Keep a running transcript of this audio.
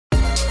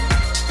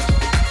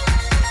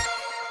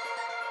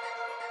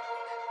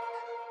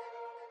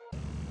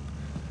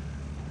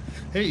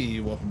Hey,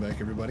 welcome back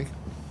everybody.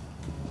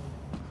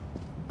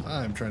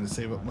 I'm trying to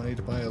save up money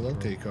to buy a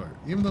Lotte card,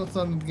 even though it's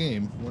not in the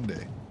game. One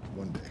day.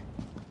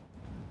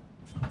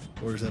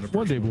 Or is that a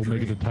one day we'll dream?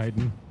 make it a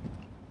Titan.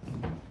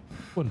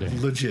 One day.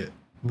 Legit.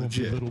 We'll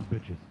be Legit. little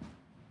bitches.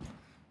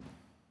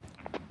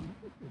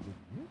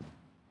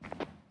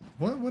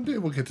 One day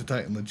we'll get to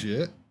Titan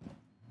legit.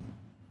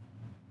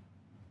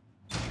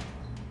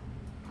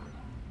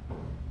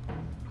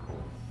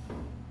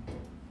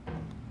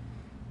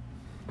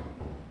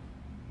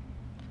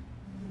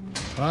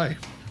 Hi.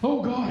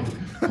 Oh God!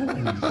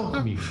 Holy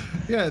fuck me!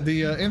 Yeah,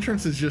 the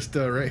entrance is just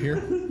right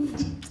here.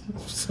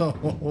 So.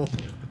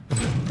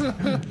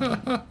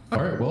 All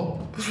right,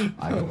 well,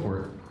 I go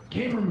for it.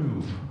 Gamer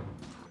move.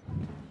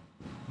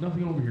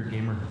 Nothing over here,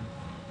 gamer.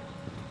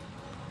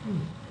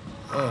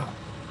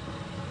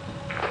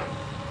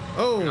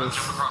 Oh, Jump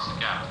across the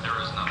gap.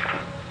 There is nothing.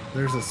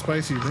 there's a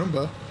spicy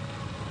Roomba.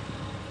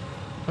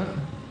 What?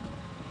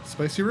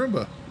 Spicy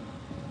Roomba.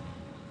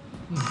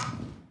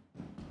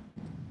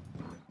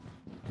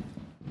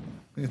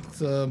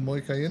 It's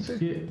muy caliente.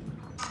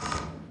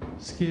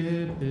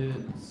 Skip it.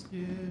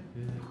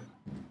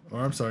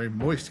 Or I'm sorry,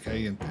 moist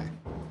caliente.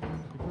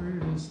 The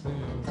greatest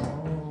thing of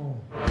all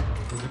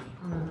is a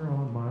corner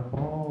on my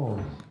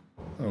balls.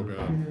 Oh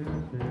god.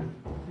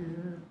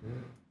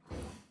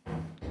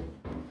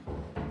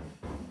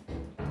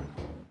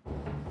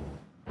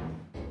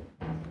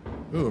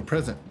 Ooh, a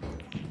present.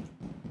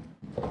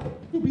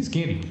 Ooh, piece of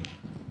candy.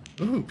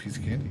 Ooh, piece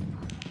of candy.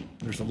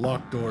 There's a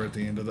locked door at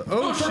the end of the.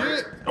 Oh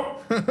shit!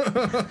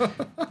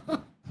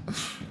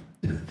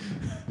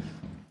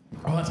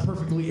 Oh, that's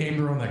perfectly aimed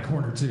around that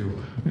corner too.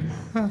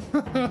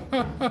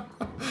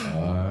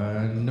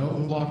 No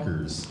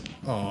blockers.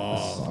 Oh,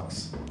 This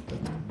sucks.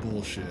 that's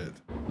bullshit.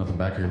 Nothing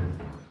back here.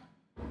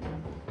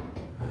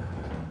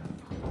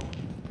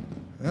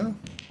 Yeah.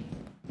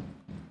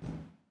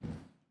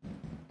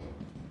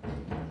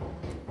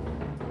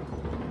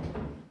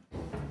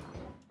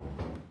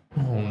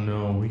 Oh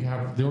no, we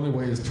have the only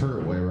way is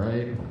turret way,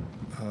 right?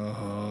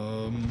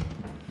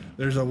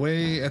 There's a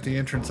way at the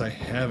entrance I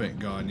haven't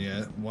gone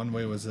yet. One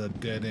way was a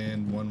dead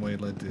end. One way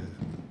led to,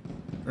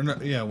 or no,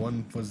 yeah,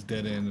 one was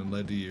dead end and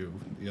led to you.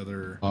 The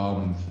other.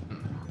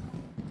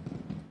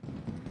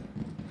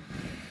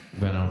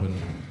 Vent open.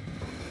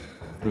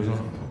 There's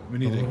one. We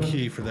need a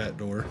key for that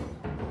door.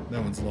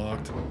 That one's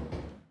locked.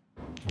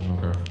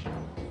 Okay.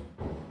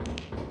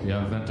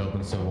 Yeah, vent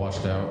open, so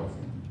watched out.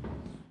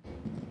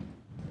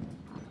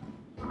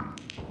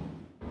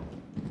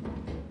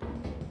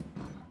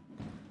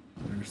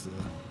 There's the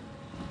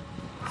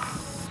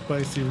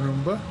spicy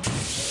Roomba.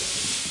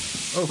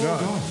 Oh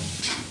god.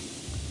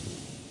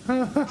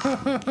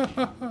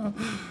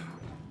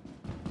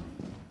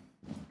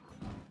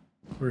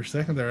 For a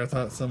second there, I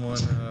thought someone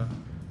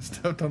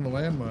stepped on the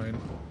landmine.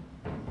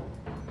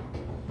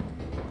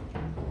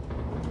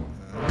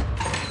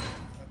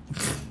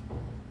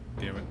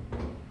 Damn it.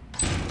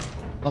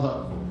 Hold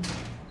up.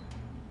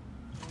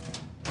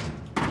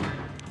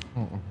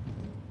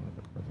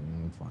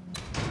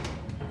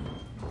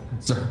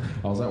 So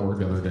I was at work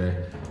the other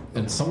day,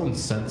 and someone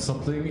said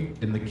something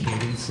in the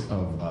cadence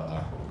of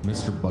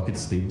Mr.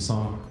 Bucket's theme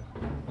song.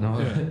 And I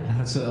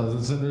was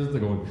sitting there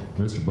going,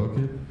 Mr.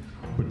 Bucket,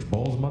 put your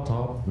balls in my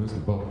top,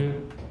 Mr.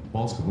 Bucket.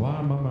 Balls can lie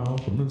in my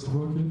mouth, Mr.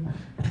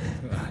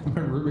 Bucket.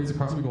 My roommate's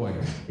across me going,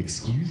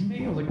 excuse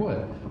me? I was like,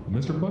 what?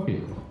 Mr.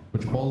 Bucket,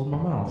 put your balls in my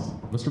mouth,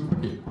 Mr.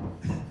 Bucket.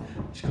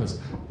 She goes,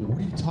 what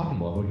are you talking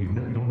about? Like, you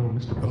don't know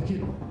Mr.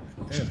 Bucket?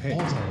 Put your Hey.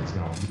 balls out of his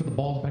mouth. You put the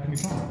balls back in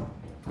your top.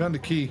 Found a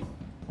key.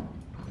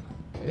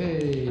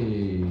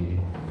 Hey,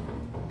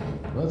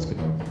 let's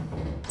go.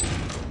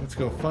 Let's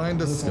go find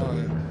a Let's go.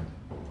 slime.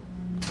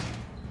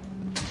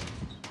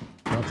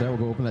 After that, we'll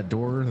go open that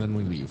door and then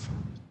we leave.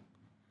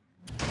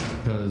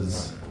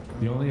 Because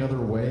the only other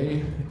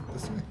way,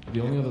 This way.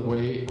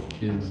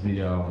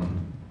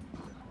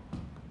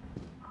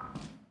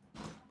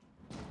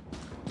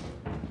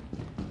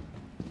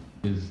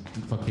 is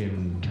the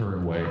fucking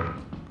turret way.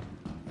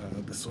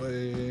 This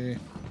way.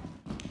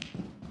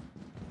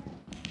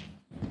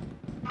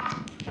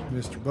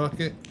 Mr.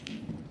 Bucket.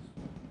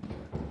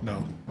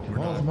 No, we're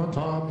Balls in not. my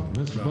top,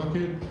 Mr. No.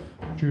 Bucket.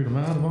 Shoot him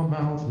out of my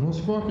mouth,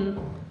 Mr. Bucket.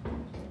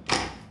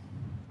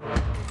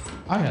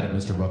 I had it,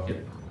 Mr.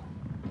 Bucket.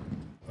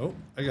 Oh,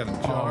 I got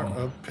a jar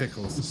of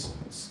pickles.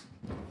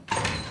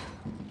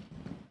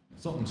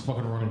 Something's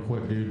fucking running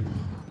quick, dude.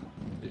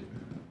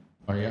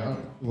 Oh yeah,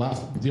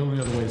 the only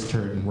other way is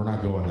turret, and we're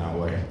not going that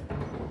way.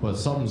 But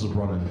something's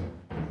running.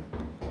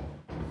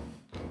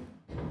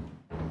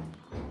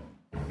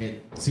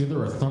 It's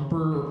either a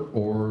thumper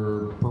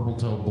or purple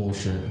tail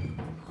bullshit.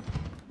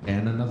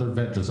 And another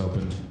vent just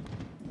opened.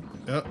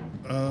 Yep.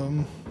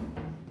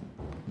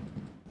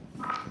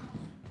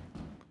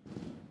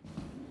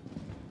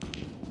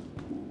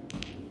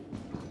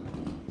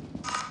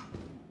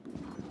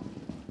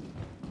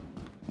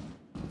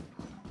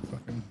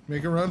 Fucking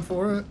make a run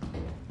for it.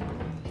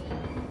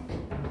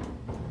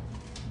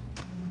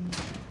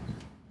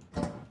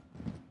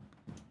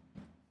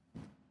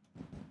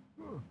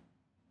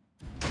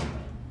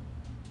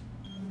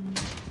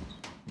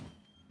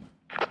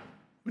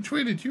 Which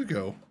way did you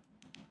go?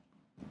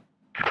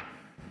 Where's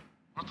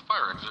the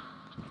fire exit?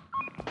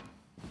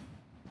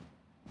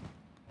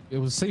 It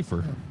was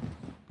safer.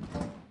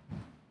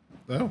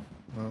 Oh.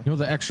 Well, You know,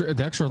 the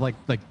extra like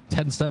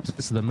 10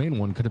 steps to the main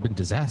one could have been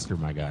disaster,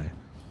 my guy.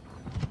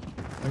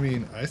 I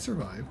mean, I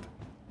survived.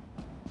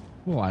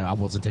 Well, I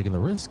wasn't taking the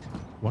risk.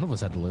 One of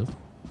us had to live.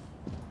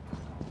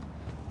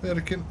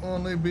 There can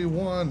only be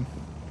one.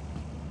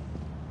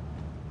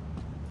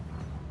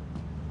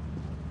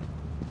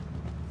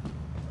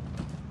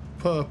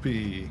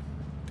 Puppy.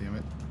 Damn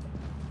it.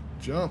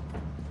 Jump.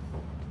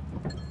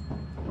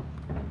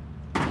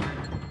 Fucking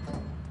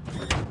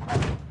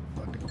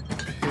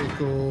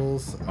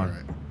pickles.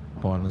 Alright.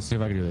 Hold on, let's see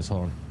if I can do this.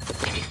 Hold on.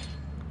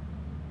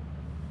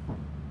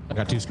 I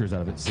got 2 screws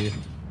out of it. See?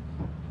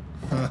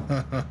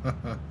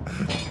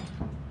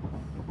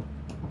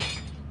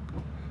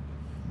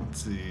 Let's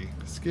see.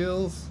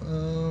 Skills.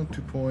 2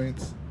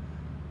 points.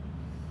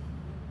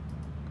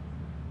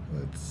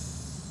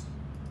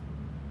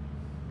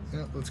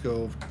 Let's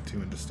go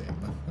 2 into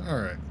stamina.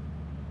 Alright.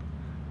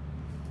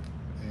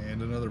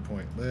 And another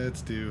point.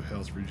 Let's do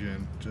health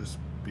regen just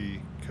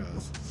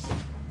because.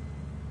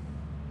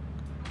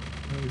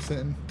 What are we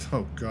setting?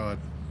 Oh god.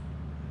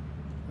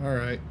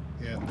 Alright.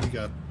 Yeah, we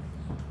got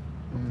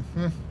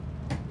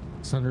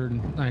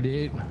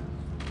 698.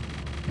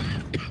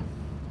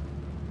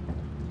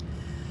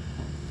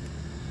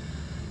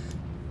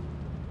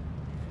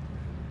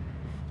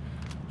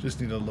 just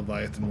need a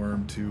Leviathan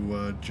worm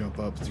to jump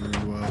up through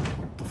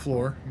the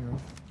floor, you know.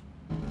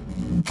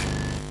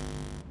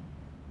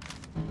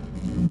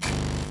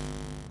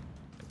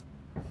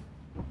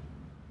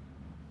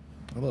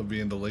 I love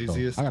being the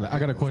laziest. I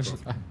got a question.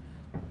 I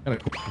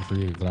got a question for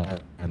you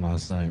that I had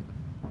last night.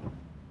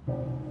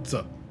 What's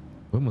up?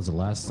 When was the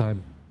last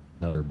time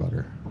Nutter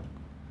Butter?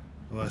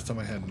 The last time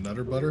I had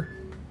Nutter Butter?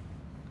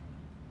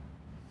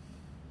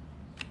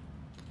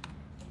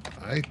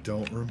 I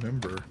don't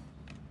remember.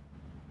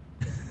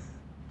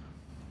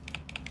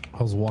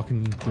 I was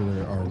walking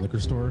through our liquor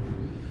store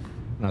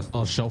and I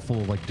saw a shelf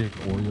full of like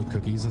different Oreo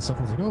cookies and stuff.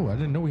 I was like, oh, I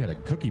didn't know we had a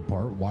cookie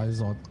part. Why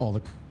is all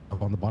the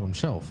up on the bottom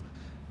shelf?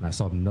 And I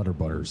saw Nutter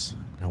Butters.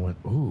 And I went,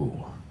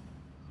 ooh.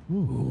 I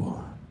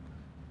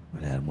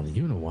haven't had one of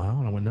you in a while.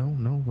 And I went,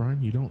 no,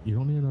 Ryan, you don't need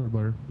a Nutter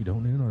Butter. You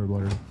don't need a Nutter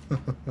Butter.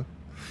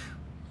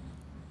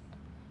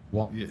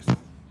 Yes.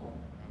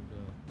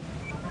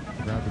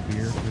 Grabbed a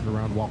beer, turned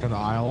around, walked down the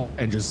aisle,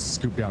 and just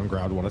scooped down and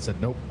grabbed one. I said,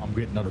 nope, I'm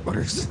getting Nutter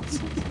Butters.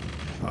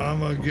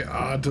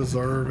 I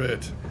deserve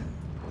it.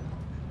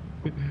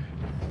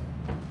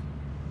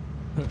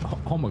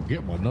 I'm gonna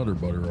get my Nutter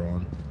Butter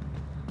on.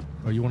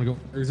 Oh, you want to go?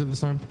 Is it this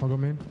time? I'll go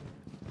main.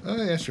 Oh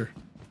yeah, sure.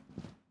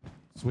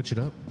 Switch it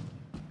up.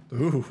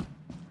 Ooh.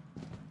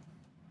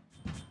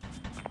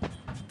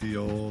 The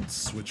old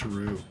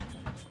switcheroo.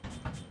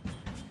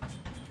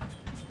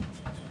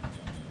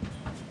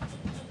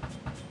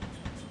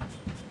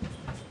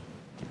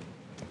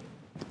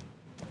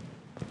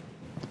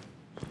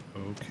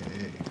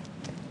 Okay.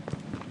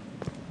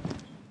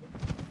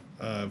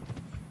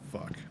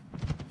 Fuck.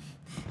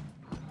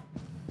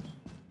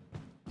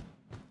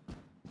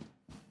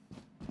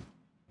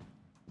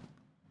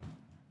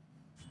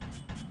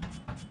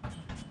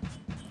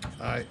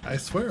 I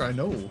swear I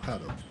know how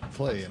to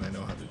play and I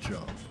know how to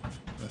jump.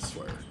 I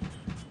swear.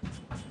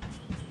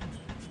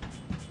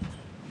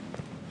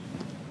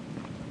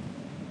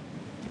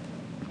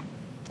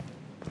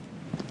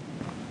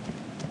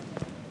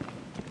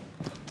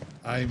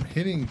 I'm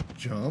hitting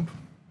jump.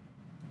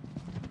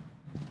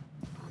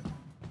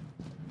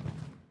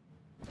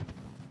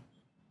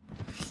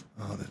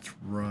 Oh, that's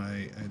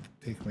right. I had to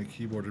take my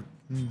keyboard.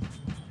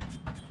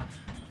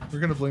 We're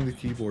gonna blame the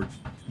keyboard,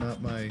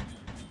 not my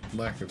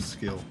lack of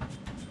skill.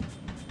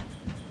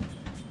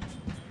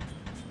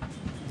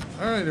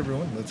 Alright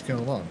everyone, let's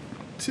count along.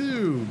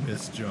 2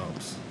 missed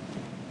jumps.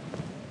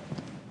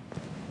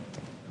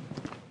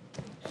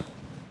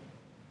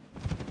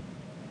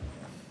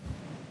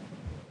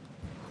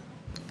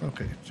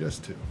 Okay,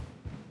 just 2.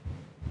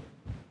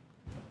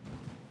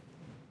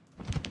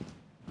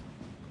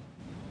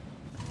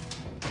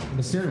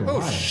 The steering wheel.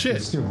 Oh, Hi. shit.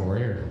 The steering wheel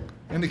right here.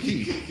 And a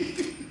key.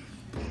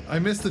 I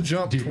missed the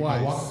jump Dude,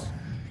 twice.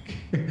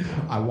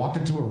 I walked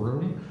into a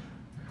room.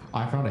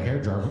 I found a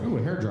hairdryer. Ooh,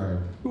 a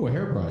hairdryer. Ooh, a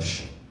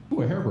hairbrush.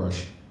 Ooh, a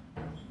hairbrush.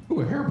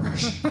 Ooh, a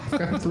hairbrush. I've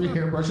got 3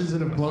 hairbrushes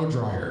and a blow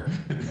dryer.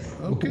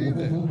 Okay,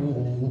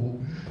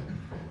 then.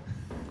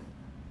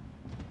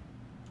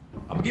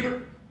 I'm a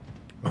giver.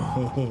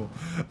 Oh,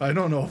 I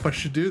don't know if I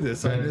should do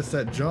this. I missed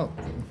that jump.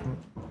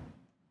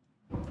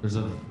 There's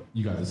a.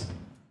 You guys.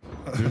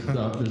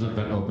 There's a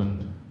vent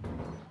open.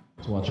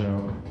 So watch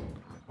out.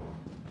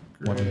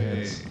 Watch your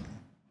heads. Great.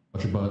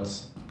 Watch your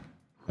butts.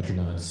 Watch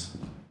your nuts.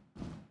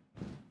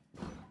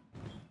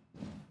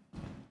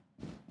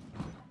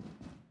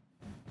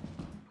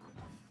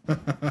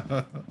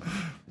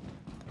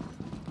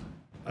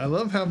 I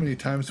love how many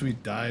times we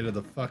die to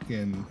the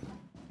fucking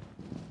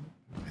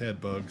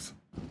head bugs.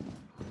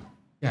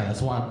 Yeah,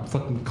 that's why I'm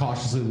fucking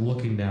cautiously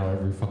looking now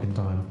every fucking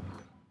time.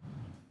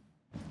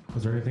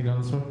 Was there anything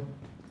down this way?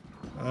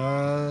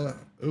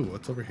 Ooh,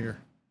 what's over here?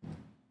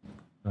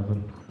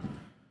 Nothing.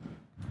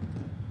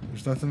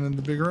 There's nothing in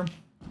the big room?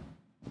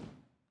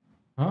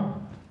 Huh?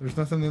 There's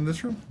nothing in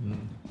this room?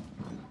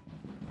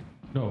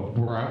 No,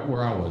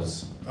 where I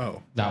was.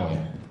 Oh. That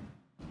way.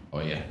 Oh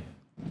yeah.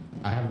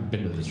 I haven't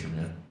been to this room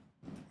yet.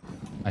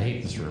 I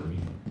hate this room.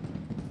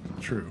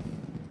 True.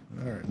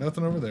 All right,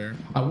 nothing over there.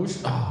 I wish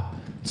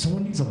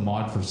someone needs a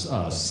mod for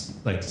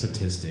like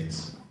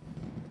statistics.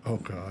 Oh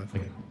God.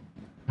 Like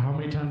how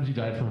many times you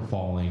died from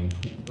falling,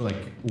 like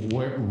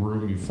what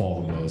room you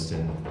fall the most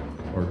in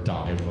or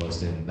die the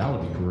most in. That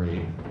would be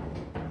great.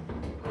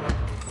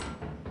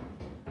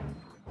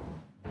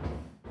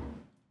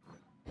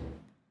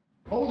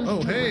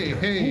 Oh, hey,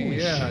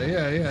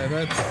 yeah,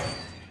 that's...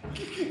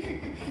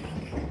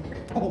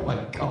 Oh my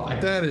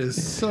God. That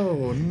is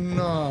so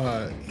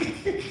not...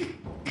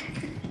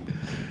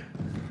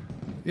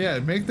 Yeah,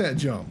 make that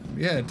jump.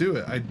 Yeah, do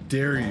it. I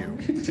dare you.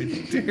 I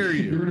dare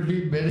you. You're gonna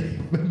be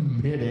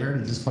mid-air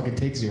and it just fucking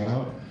takes you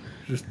out.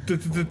 Just...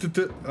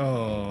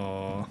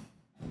 Oh.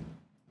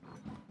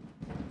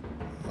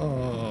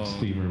 Oh.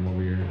 Speed room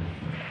over here.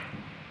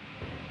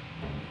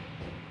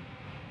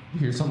 You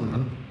hear something,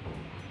 man?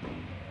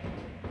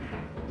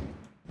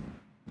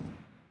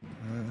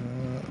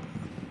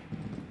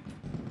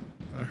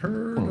 I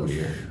heard... Over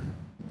here.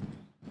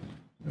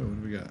 Oh,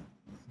 what do we got?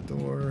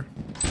 Door.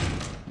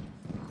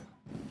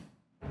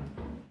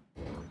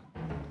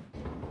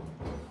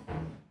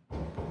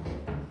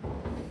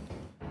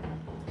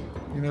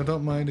 You know,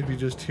 don't mind if you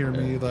just hear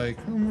me like...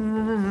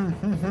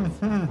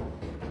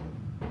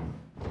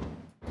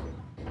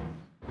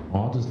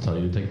 I'll just tell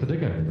you to take the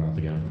dick out of your mouth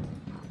again.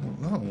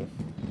 No.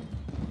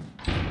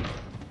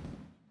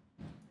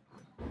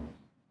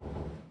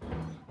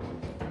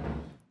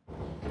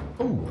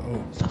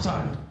 Oh, stop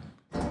sign.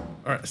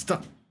 Alright,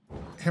 stop.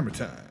 Hammer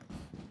time.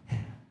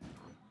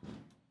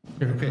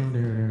 Okay.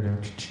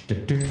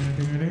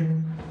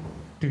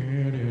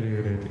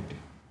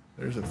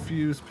 There's a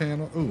fuse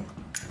panel. Ooh.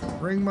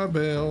 Ring my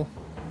bell.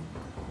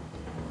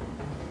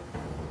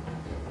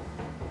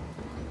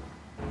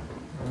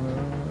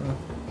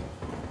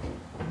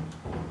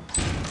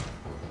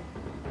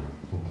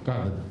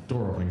 God, the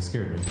door opening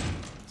scared me.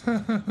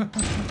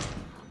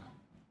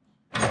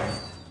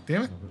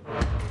 Damn it.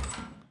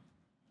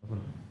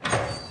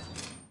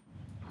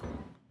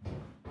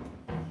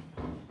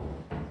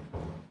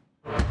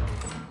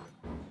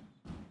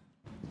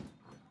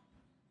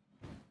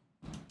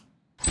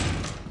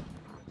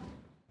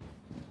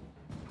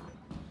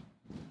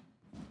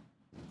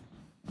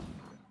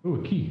 Ooh,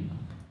 a key.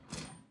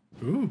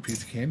 Ooh,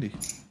 piece of candy.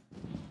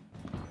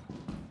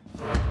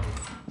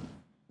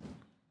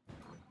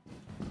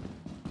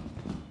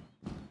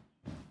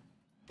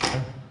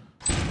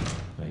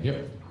 Thank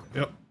you.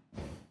 Yep.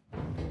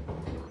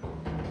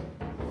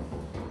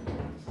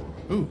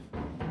 Ooh.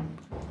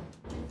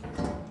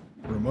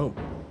 Remote.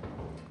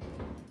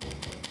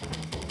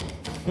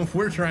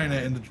 We're trying to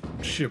end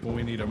the ship when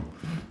we need them.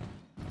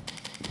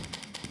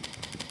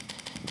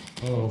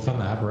 Oh, found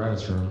the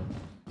apparatus room.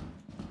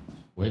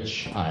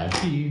 Which I have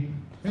key.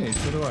 Hey,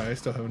 so do I. I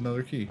still have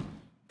another key.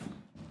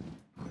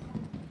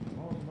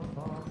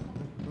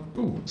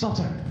 Ooh, stop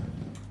sign.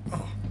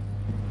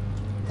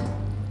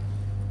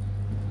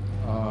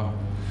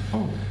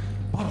 Oh,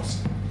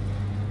 bottles.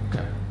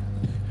 Okay.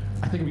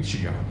 I think we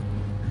should go.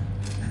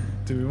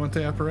 Do we want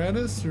the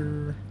apparatus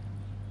or?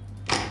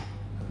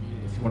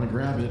 If you want to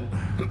grab it.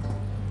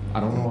 I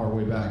don't know our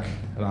way back.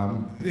 And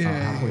I'm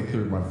halfway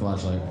through my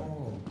flashlight.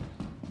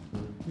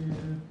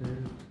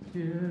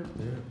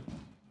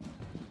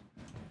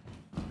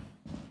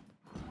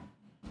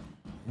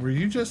 Were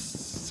you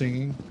just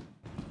singing?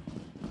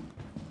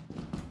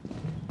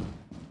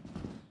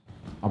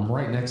 I'm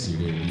right next to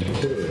you,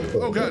 dude.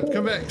 Oh God,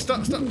 come back.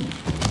 Stop, stop. Give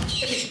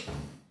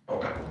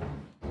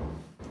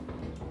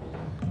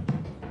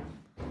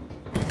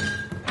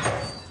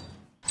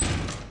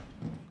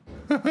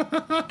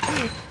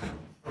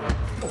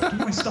me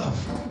my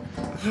stuff.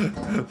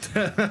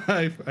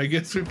 I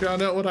guess we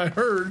found out what I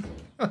heard.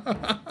 I'm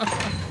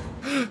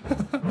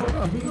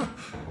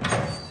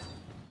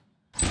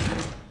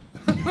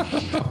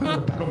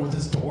gonna battle with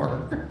this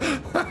door.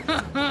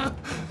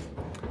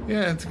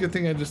 Yeah, it's a good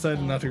thing I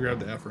decided not to grab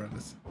the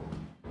apparatus.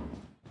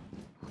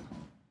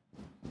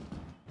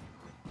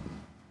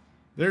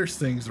 There's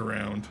things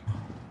around.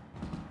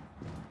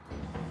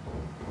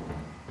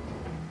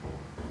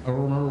 I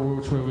don't remember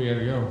which way we had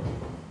to go.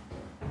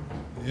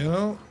 You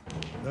know,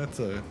 that's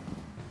a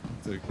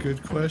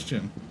good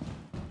question.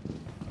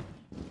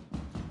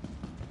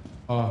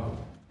 Oh,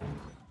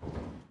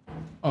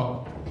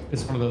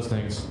 it's one of those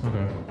things.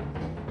 Okay.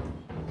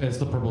 It's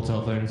the purple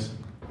tail things.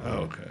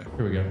 Oh, okay.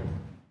 Here we go.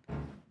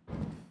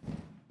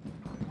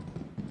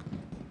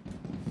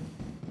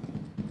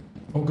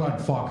 Oh God,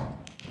 fuck.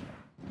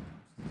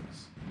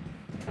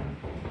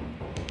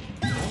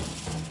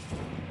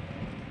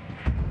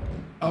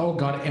 Oh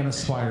God, and a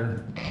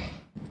spider.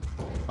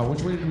 Oh,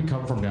 which way did we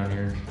come from down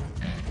here?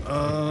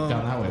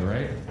 Down that way,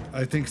 right?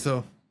 I think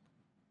so.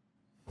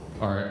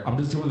 Alright, I'm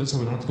just doing this so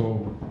we don't have to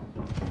go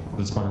to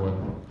the spider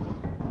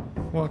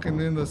web. Walking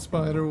in the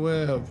spider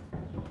web.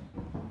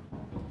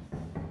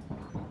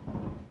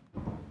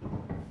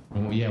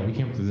 Oh, yeah, we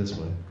came through this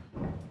way.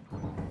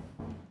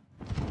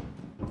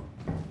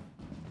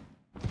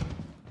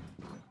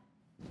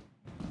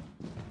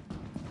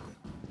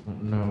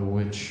 Don't know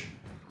which.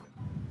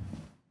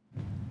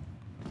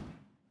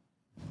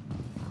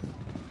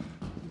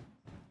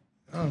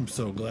 I'm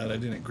so glad I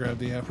didn't grab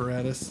the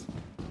apparatus.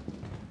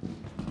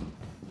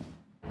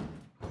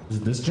 Is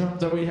it this jump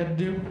that we had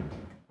to do?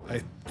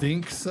 I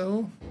think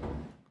so.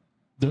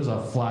 There's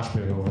a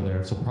flashbang over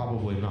there, so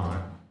probably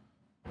not.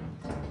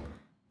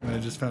 I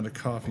just found a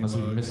coffee Unless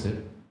we mug. missed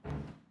it.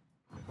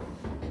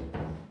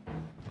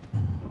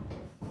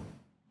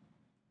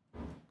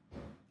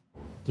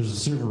 There's a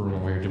server room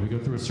over here. Did we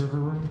go through a server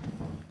room?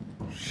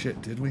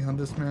 Shit, did we on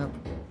this map?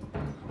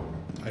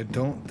 I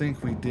don't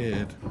think we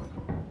did.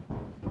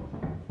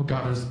 Oh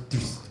god, we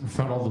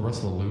found all the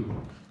rest of the loot.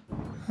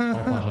 Oh,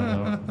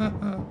 flashlight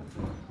though.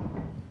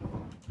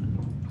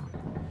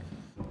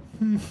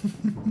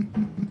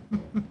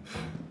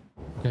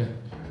 Okay.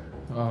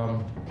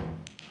 Oh.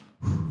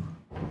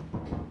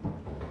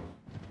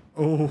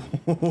 Oh.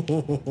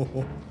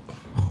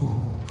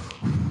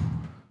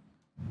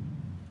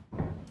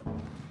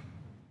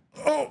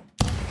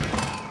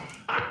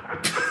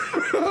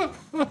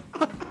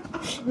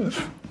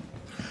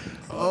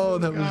 Oh,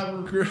 that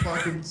was We're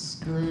fucking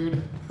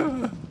screwed.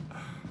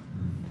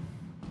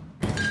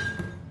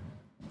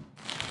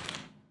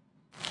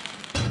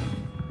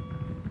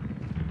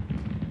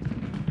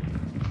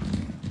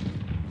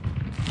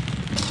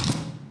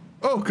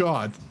 Oh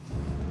God.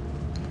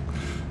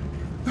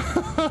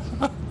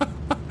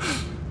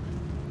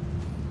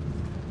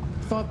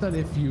 Thought that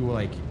if you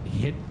like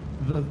hit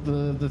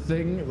the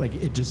thing, like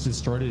it just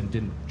destroyed it and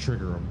didn't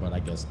trigger them, but I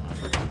guess not.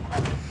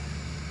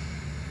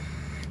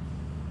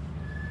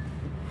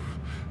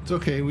 It's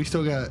okay. We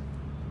still got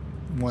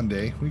one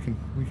day. We can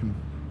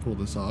pull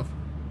this off.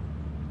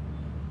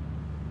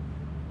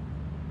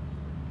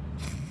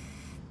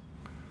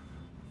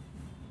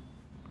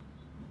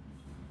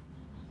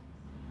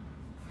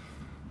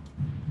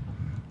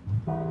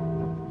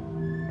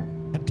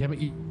 God damn it,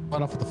 you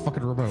got off with the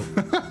fucking remote.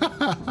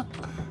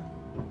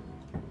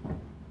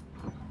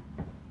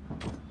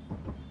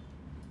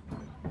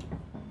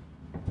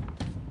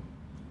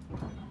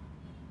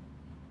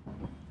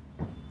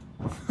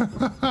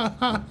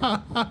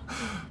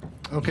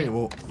 Okay,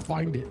 well,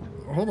 Find it.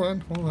 hold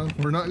on.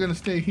 We're not gonna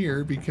stay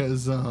here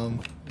because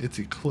it's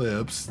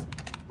eclipsed.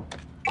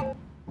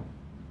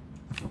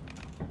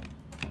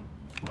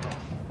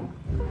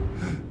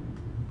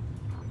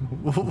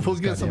 We'll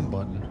get Goddamn some.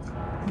 button.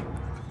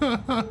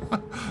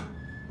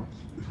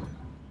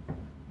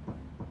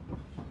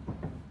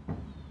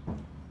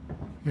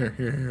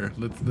 Here.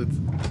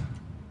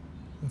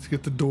 Let's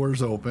get the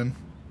doors open.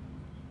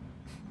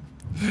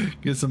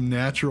 Get some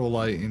natural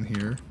light in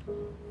here.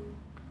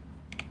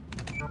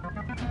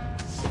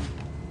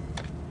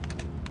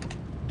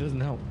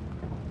 Doesn't help.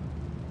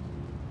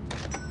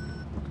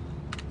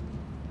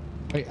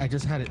 Wait, I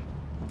just had it.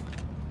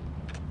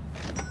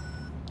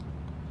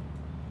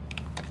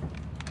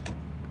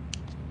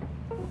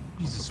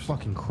 Jesus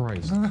fucking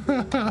Christ. Hold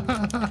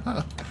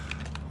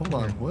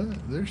on,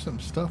 what? There's some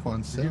stuff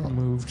on Get sale.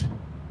 moved.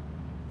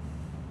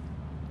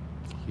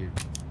 Here.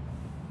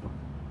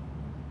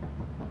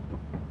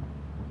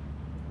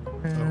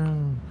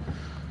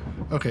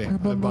 Okay, I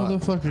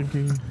Motherfucking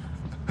king.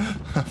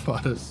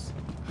 bought us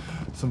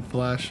some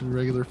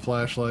regular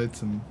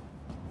flashlights, and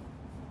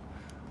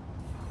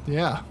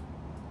yeah.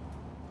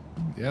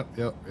 Yep.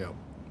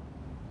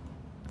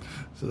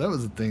 So that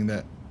was the thing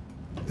that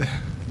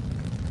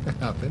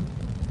happened.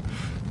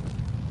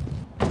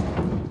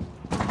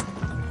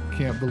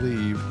 Can't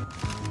believe.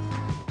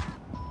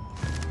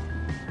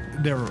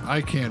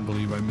 I can't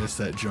believe I missed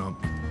that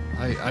jump.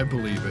 I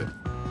believe it.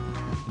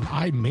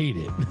 I made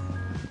it.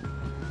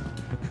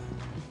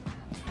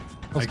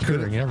 I was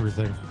carrying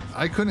everything.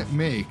 I couldn't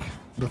make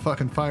the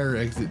fucking fire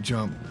exit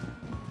jump.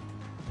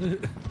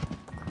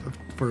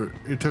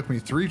 It took me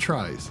 3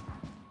 tries.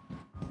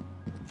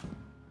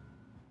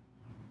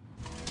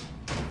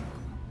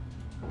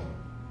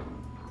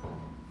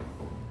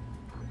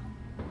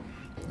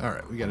 All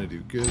right, we gotta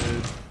do good.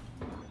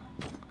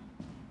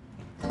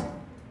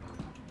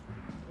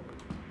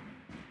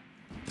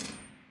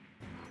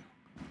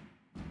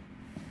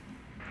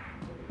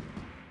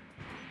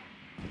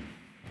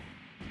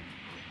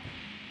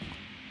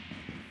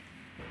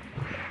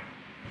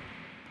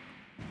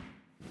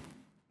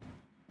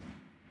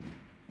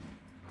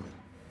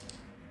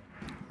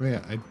 Oh,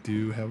 yeah, I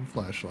do have a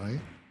flashlight.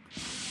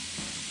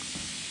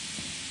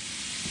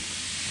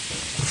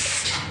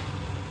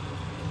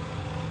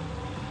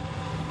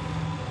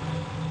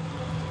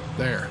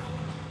 There.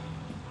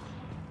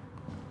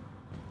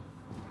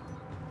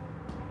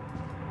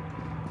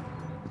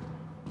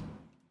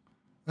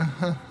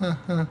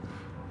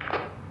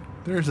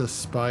 There's a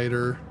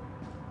spider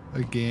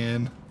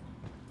again.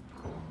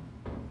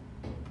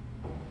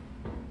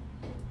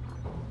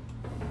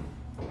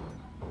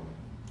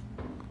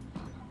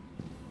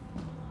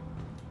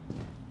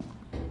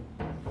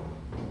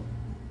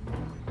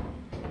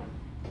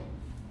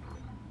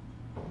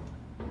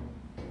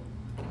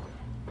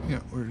 Yeah,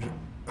 where's it?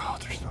 Oh,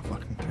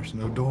 there's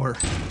no door.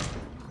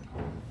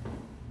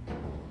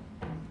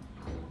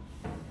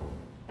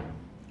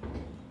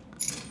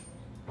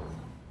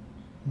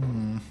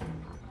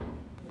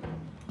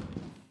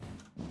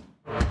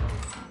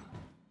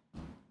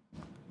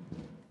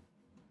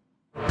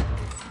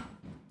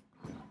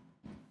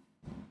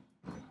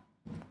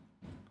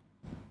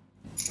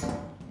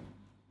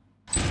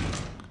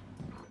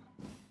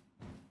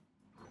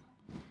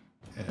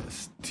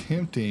 As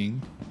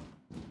tempting.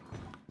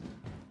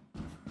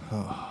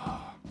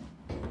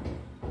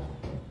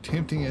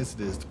 Tempting as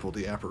it is to pull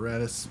the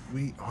apparatus,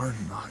 we are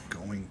not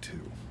going to.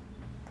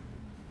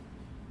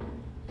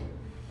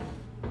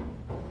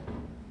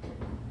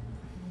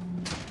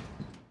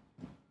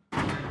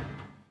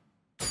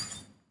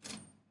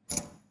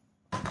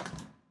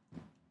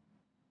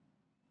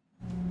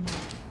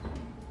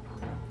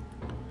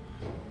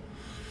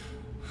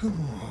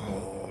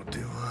 Oh,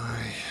 do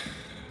I?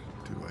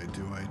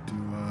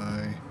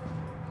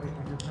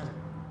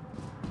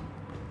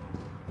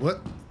 What?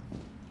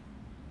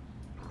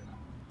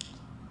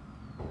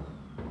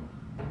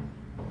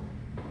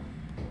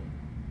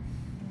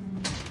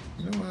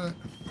 You know what?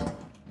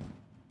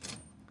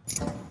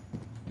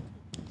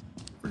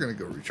 We're gonna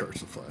go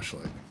recharge the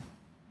flashlight.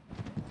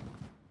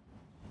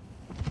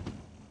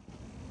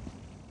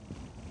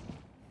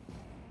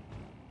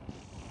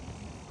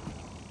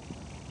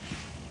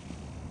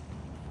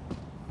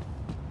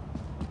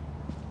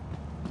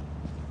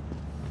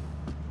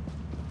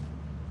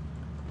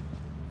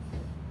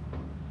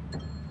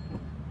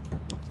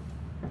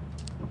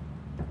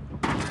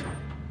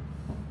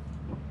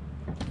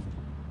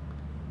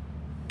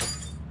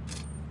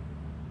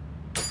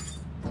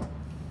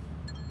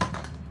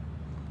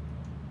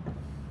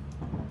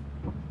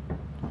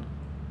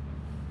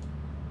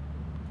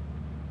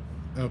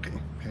 Okay,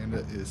 Panda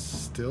is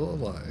still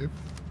alive.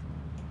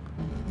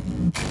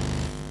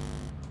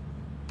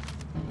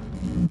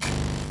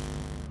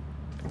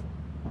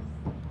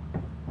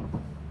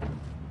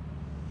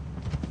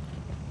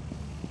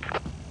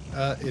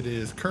 It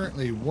is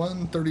currently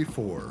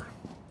 1:34.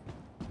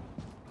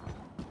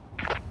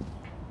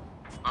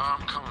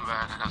 I'm coming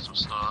back. I got some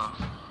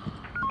stuff.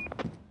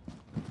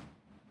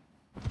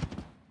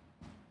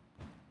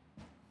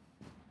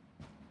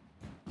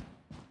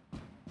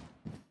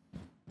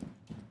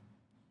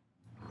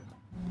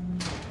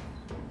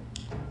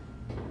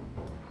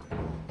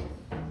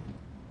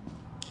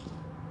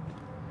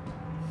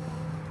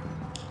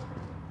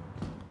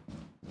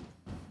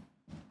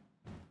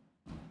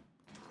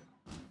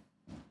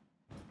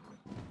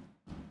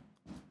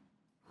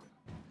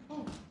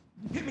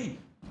 Hit me!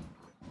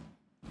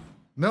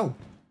 No.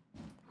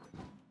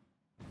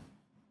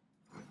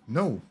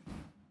 No.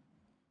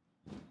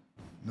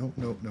 Nope,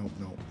 nope, nope,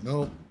 nope,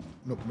 nope,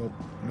 nope, nope,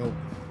 nope.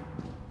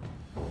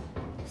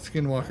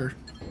 Skinwalker.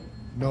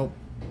 Nope.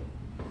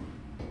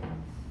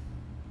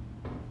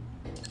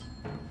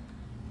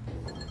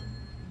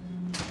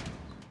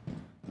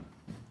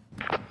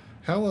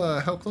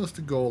 How close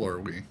to goal are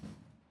we?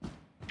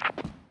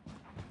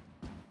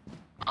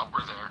 Oh,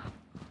 we're there.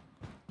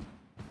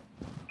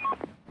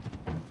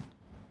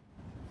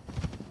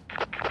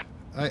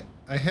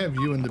 I have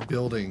you in the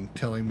building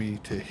telling me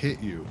to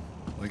hit you,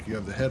 like you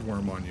have the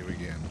headworm on you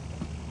again.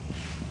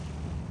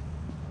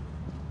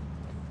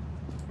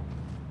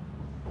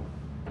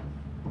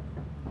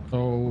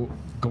 So,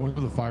 going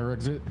for the fire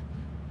exit,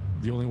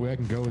 the only way I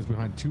can go is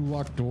behind 2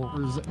 locked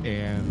doors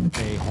and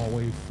a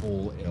hallway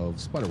full of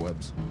spider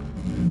webs.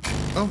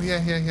 Oh,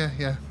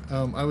 yeah.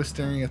 I was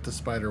staring at the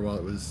spider while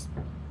it was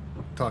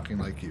talking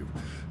like you.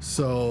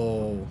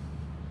 So,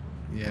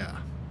 yeah.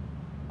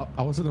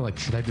 I was thinking, like,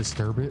 should I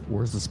disturb it?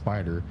 Where's the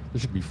spider?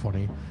 This should be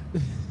funny.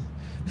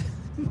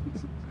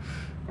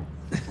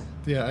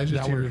 Yeah, I just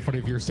That would hear, be funny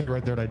if you were sitting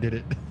right there and I did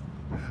it.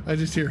 I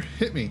just hear,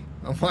 hit me.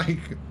 I'm like,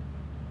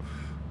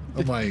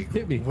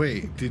 Hit me.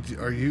 wait,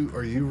 are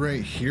you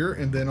right here?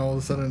 And then all of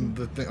a sudden,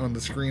 the thing on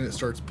the screen, it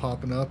starts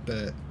popping up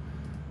that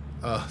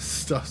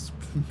stuff's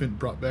been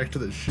brought back to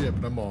the ship,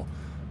 and I'm all,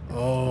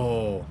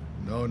 oh,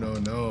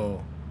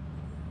 no.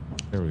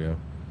 There we go.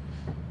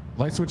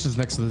 Light switch is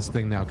next to this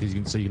thing now, because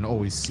so you can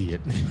always see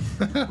it.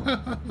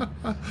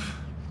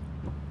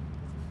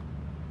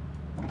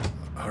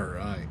 All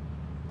right.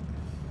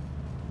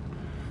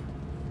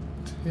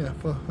 Yeah.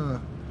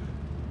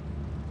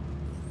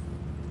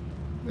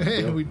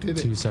 Hey, we did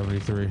it.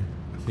 273.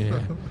 Yeah,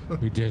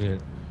 we did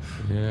it.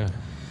 Yeah.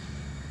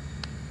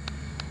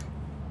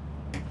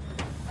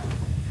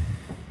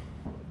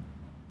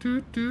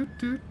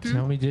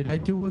 Tell me, did I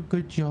do a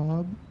good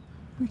job?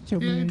 Tell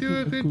me You I do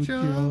a did good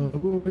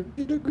job. Oh, I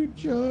did a good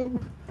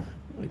job.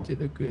 I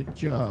did a good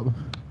job.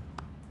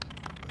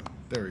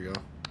 There we go.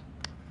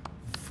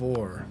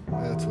 4.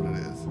 That's what it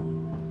is.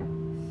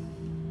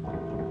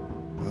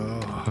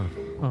 Oh.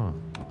 Oh.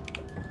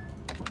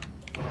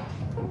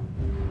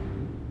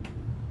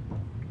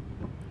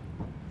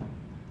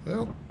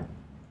 Well.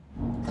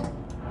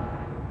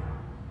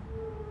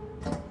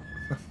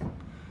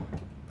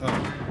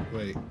 Oh,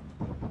 wait.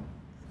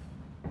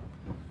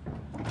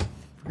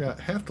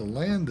 have to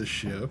land the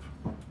ship.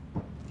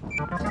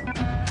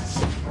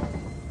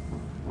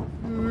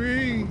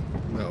 Whee!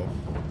 No.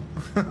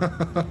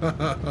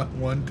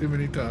 One too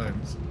many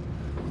times.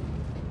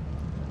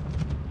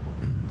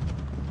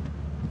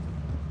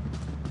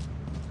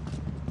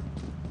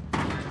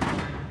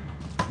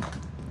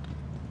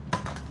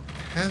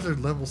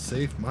 Hazard level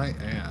safe my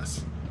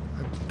ass.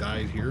 I've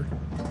died here.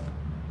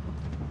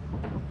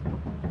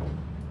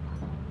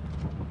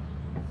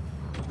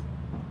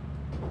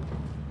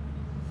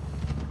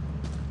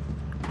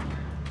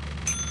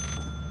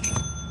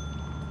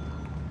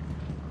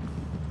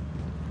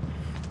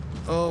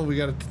 Oh, we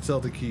gotta sell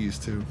the keys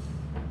too.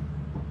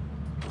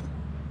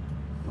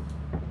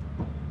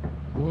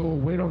 Whoa,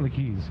 wait on the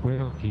keys. Wait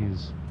on the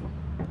keys.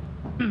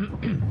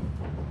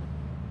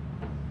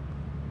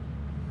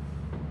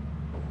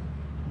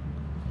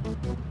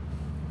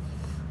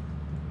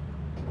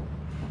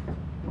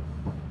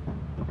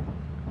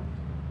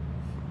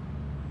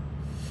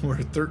 We're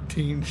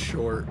 13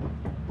 short.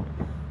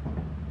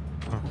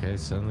 Okay,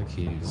 send the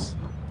keys.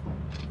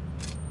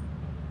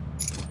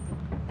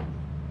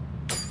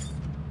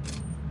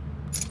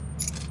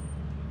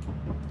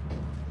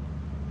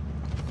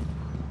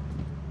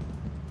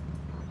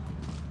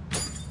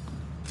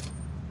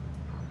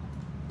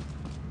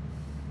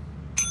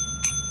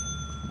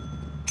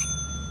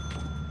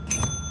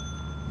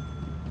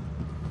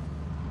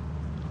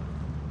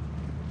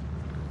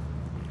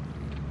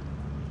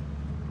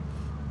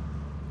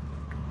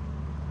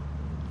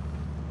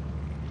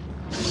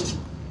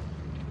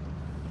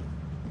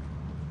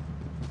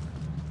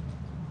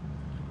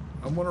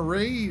 I want to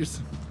raise.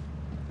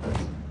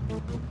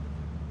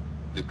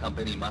 The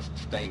company must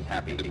stay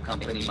happy. The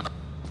company must...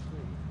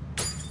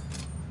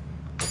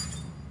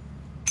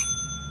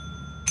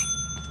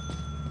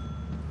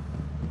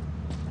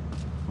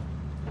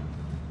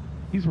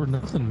 These were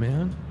nothing,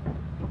 man.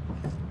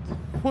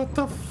 What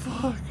the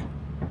fuck?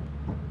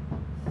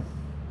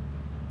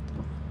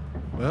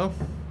 Well.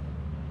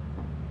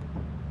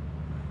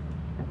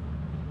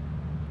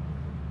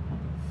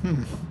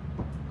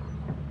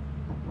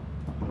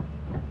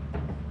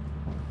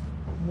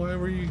 Why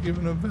were you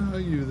given a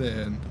value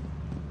then?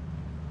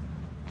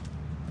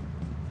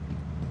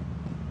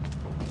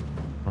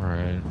 All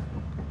right.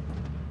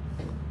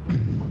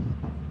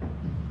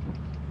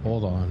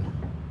 Hold on.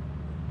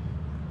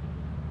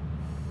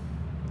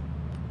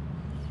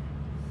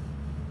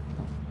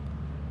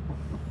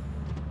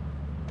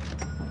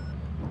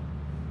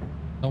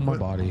 Oh, my What?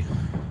 body.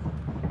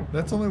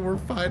 That's only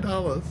worth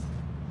 $5.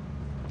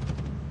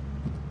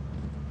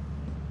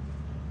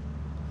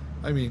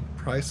 I mean,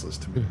 priceless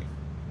to me.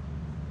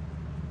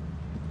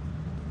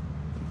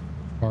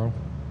 Carl,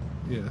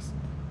 Yes.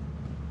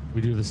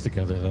 we do this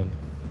together then.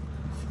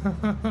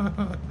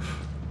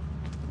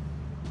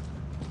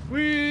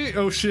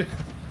 Oh shit.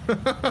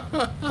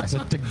 I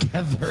said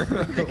together.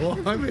 Well,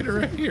 I made it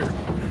right here.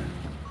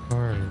 All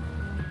right.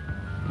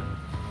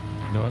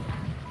 You know what?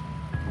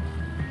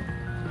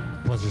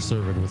 Pleasure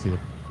serving with you.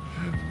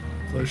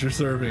 Pleasure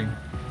serving.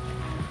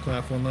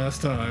 Clap one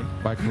last time.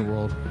 Back to the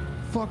world.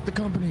 Fuck the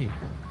company.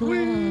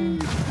 Whee!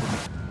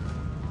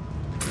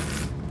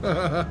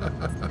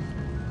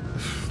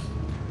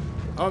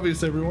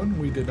 Obvious, everyone,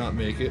 we did not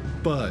make it,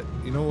 but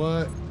you know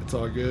what? It's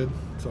all good.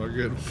 It's all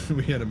good.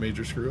 We had a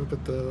major screw up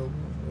at the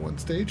one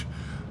stage.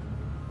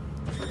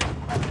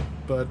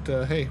 But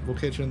hey, we'll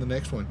catch you in the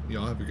next one.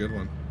 Y'all have a good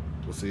one.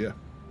 We'll see ya.